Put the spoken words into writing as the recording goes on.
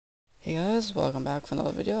Hey guys, welcome back for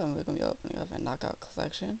another video, and we're going to be opening up a Knockout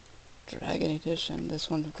Collection Dragon Edition. This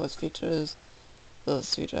one of course features the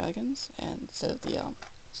 3 dragons and instead of the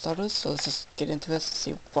starters, so let's just get into this and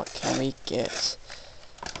see what can we get.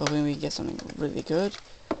 Hoping we get something really good.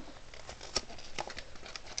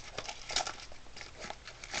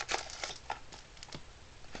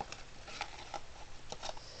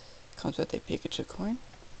 Comes with a Pikachu coin.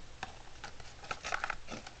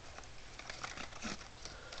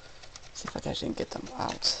 See if I can actually get them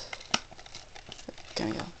out. There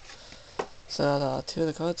we go. So the 2 of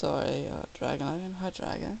the cards are a Dragonite and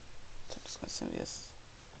Hydreigon. So I'm just going to send this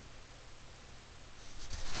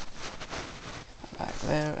back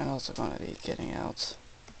there, and also going to be getting out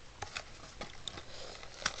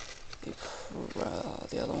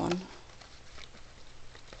the other one,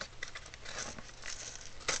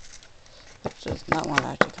 which does not want to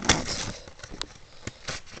actually come out.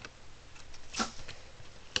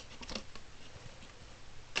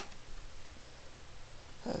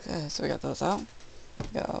 Okay, so we got those out.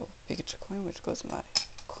 We got a Pikachu coin, which goes in my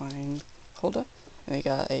coin holder. And we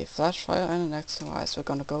got a Flash Fire and an X and Y, so we're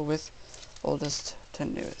gonna go with oldest to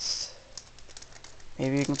newest.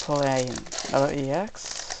 Maybe you can pull another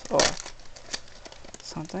EX or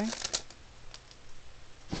something.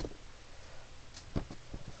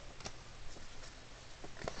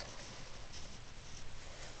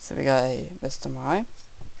 So we got a Mr. Mime,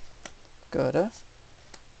 Gerda,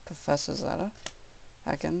 Professor Zeta,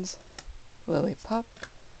 Ekans, Lillipup,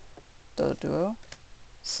 Doduo,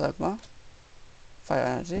 Slugma, Fire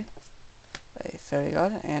Energy, a Fairy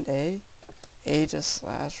God, and a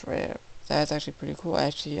Aegislash Rare. That's actually pretty cool. I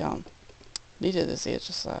actually needed this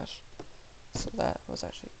Aegislash, so that was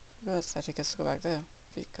actually good. Let's actually get to go back there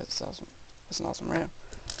because it's awesome. It's an awesome rare.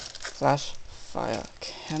 Flash Fire.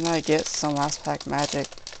 Can I get some last pack magic,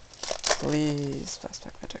 please? Last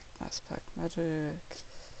pack magic. Last pack magic.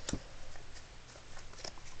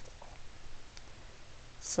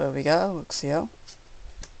 So we got Luxio,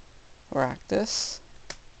 Rakdos,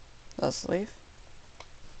 Nuzleaf,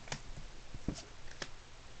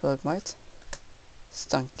 Bugmite,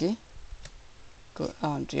 Stunky,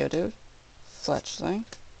 Geodude, Fletchling,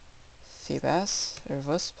 Feebas,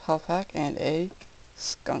 Reverse Palpak, and a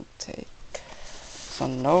Skuntank. So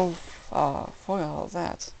no for all of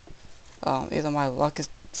that. Either my luck is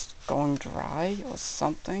going dry or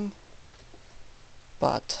something,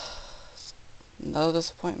 but no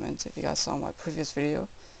disappointment. If you guys saw my previous video,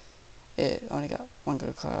 it only got one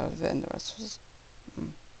good card out of it and the rest was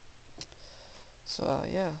So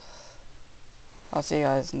yeah, I'll see you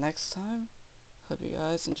guys next time. Hope you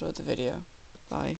guys enjoyed the video. Bye.